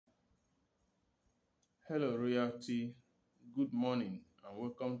Hello, royalty. Good morning, and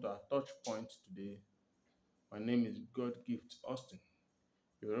welcome to our touch point today. My name is God Gift Austin,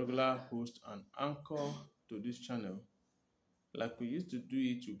 your regular host and anchor to this channel. Like we used to do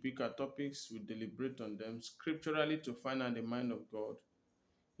it, we pick our topics, we deliberate on them scripturally to find out the mind of God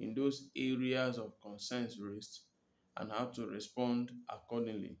in those areas of concerns raised and how to respond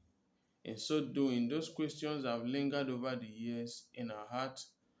accordingly. In so doing, those questions have lingered over the years in our heart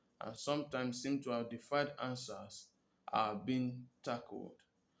and sometimes seem to have defied answers are being tackled.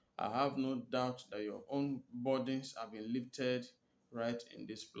 I have no doubt that your own burdens have been lifted right in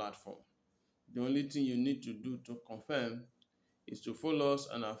this platform. The only thing you need to do to confirm is to follow us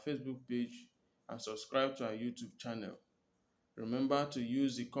on our Facebook page and subscribe to our YouTube channel. Remember to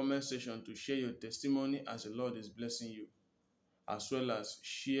use the comment section to share your testimony as the Lord is blessing you, as well as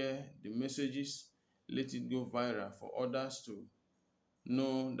share the messages, let it go viral for others to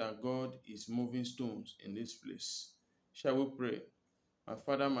know that God is moving stones in this place. Shall we pray? My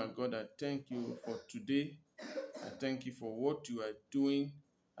Father, my God, I thank you for today. I thank you for what you are doing.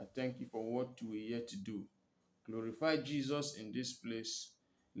 I thank you for what you are yet to do. Glorify Jesus in this place.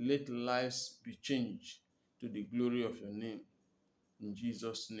 Let lives be changed to the glory of your name. In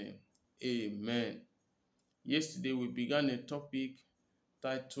Jesus' name, amen. Yesterday, we began a topic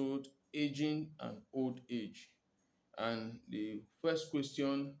titled Aging and Old Age. And the first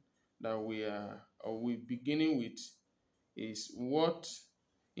question that we beginning with is in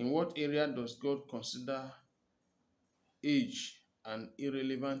what area does God consider age an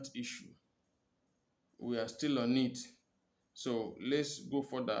irrelevant issue? We are still on it. So let's go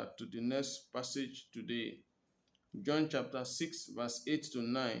further to the next passage today. John chapter 6, verse 8 to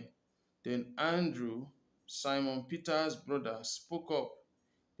 9. Then Andrew, Simon Peter's brother, spoke up.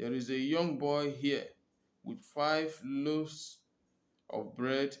 There is a young boy here with 5 loaves of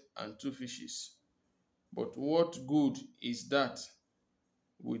bread and 2 fishes. But what good is that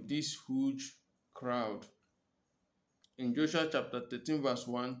with this huge crowd? In Joshua chapter 13, verse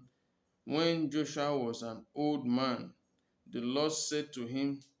 1, when Joshua was an old man, the Lord said to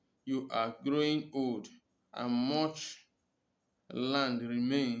him, "You are growing old, and much land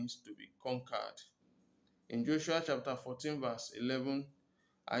remains to be conquered." In Joshua chapter 14, verse 11,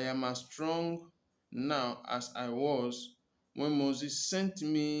 I am as strong now as I was when Moses sent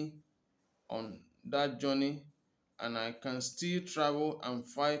me on that journey, and I can still travel and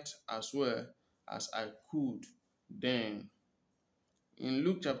fight as well as I could then. In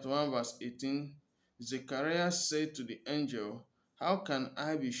Luke chapter 1, verse 18, Zechariah said to the angel, "How can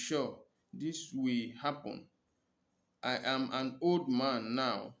I be sure this will happen? I am an old man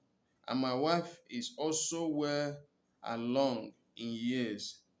now, and my wife is also well along in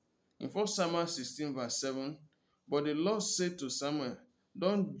years." In 1 Samuel 16, verse 7, but the Lord said to Samuel,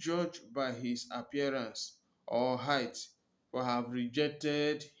 "Don't judge by his appearance or height, for I have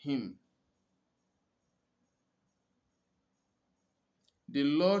rejected him." The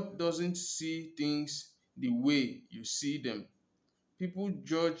Lord doesn't see things the way you see them. People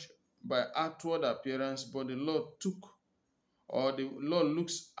judge by outward appearance, but the Lord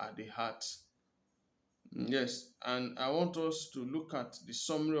looks at the heart. Yes, and I want us to look at the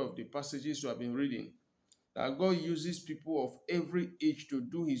summary of the passages we have been reading. That God uses people of every age to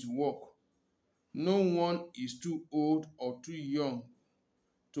do his work. No one is too old or too young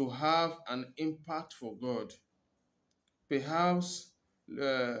to have an impact for God. Perhaps,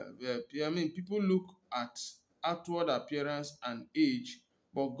 people look at outward appearance and age,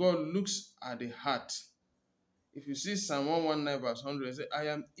 but God looks at the heart. If you see Psalm 119 verse 100, it says, "I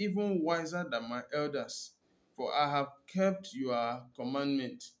am even wiser than my elders, for I have kept your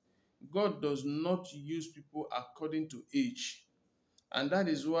commandment." God does not use people according to age. And that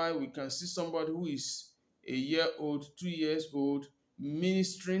is why we can see somebody who is a year old, 2 years old,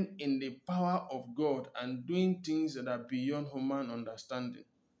 ministering in the power of God and doing things that are beyond human understanding.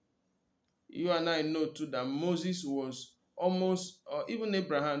 You and I know too that Moses was almost, or even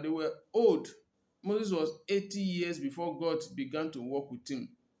Abraham, they were old. Moses was 80 years before God began to work with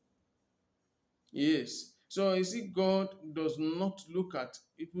him. Yes. So you see, God does not look at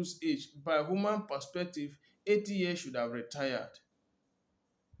people's age. By human perspective, 80 years should have retired.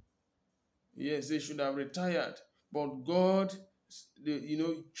 Yes, they should have retired. But God,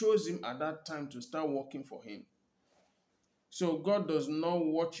 chose him at that time to start working for him. So God does not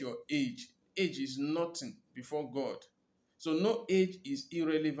watch your age. Age is nothing before God. So no age is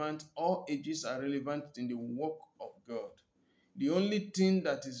irrelevant. All ages are relevant in the work of God. The only thing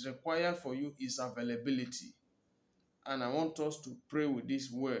that is required for you is availability. And I want us to pray with this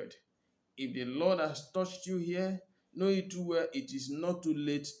word. If the Lord has touched you here, know it too well, it is not too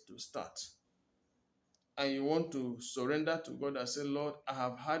late to start. and you want to surrender to God and say, Lord, I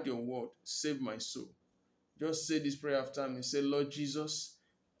have heard your word, save my soul. Just say this prayer after me. Say, Lord Jesus,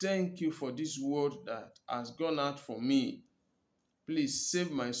 thank you for this word that has gone out for me. Please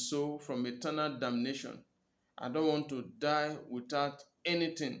save my soul from eternal damnation. I don't want to die without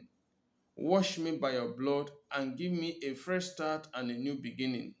anything. Wash me by your blood and give me a fresh start and a new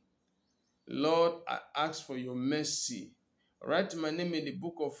beginning. Lord, I ask for your mercy. Write my name in the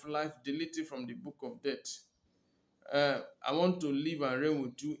book of life, delete it from the book of death. I want to live and reign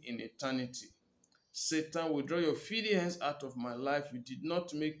with you in eternity. Satan, withdraw your feeding hands out of my life. You did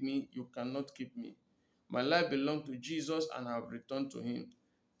not make me, you cannot keep me. My life belongs to Jesus and I have returned to him.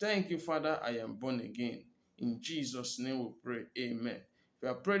 Thank you, Father, I am born again. In Jesus' name we pray, amen. If you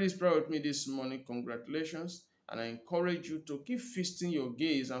have prayed this prayer with me this morning, congratulations. And I encourage you to keep feasting your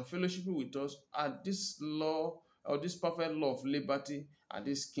gaze and fellowshipping with us at this law, or this perfect law of liberty at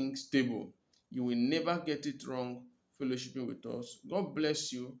this King's table. You will never get it wrong fellowshipping with us. God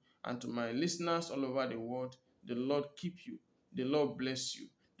bless you. And to my listeners all over the world, the Lord keep you. The Lord bless you.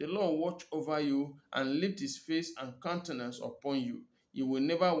 The Lord watch over you and lift his face and countenance upon you. You will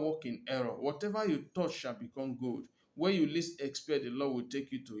never walk in error. Whatever you touch shall become gold. Where you least expect, the Lord will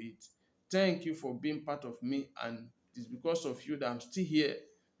take you to it. Thank you for being part of me, and it's because of you that I'm still here.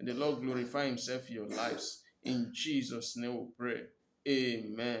 And the Lord glorify himself in your lives. In Jesus' name we pray.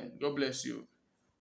 Amen. God bless you.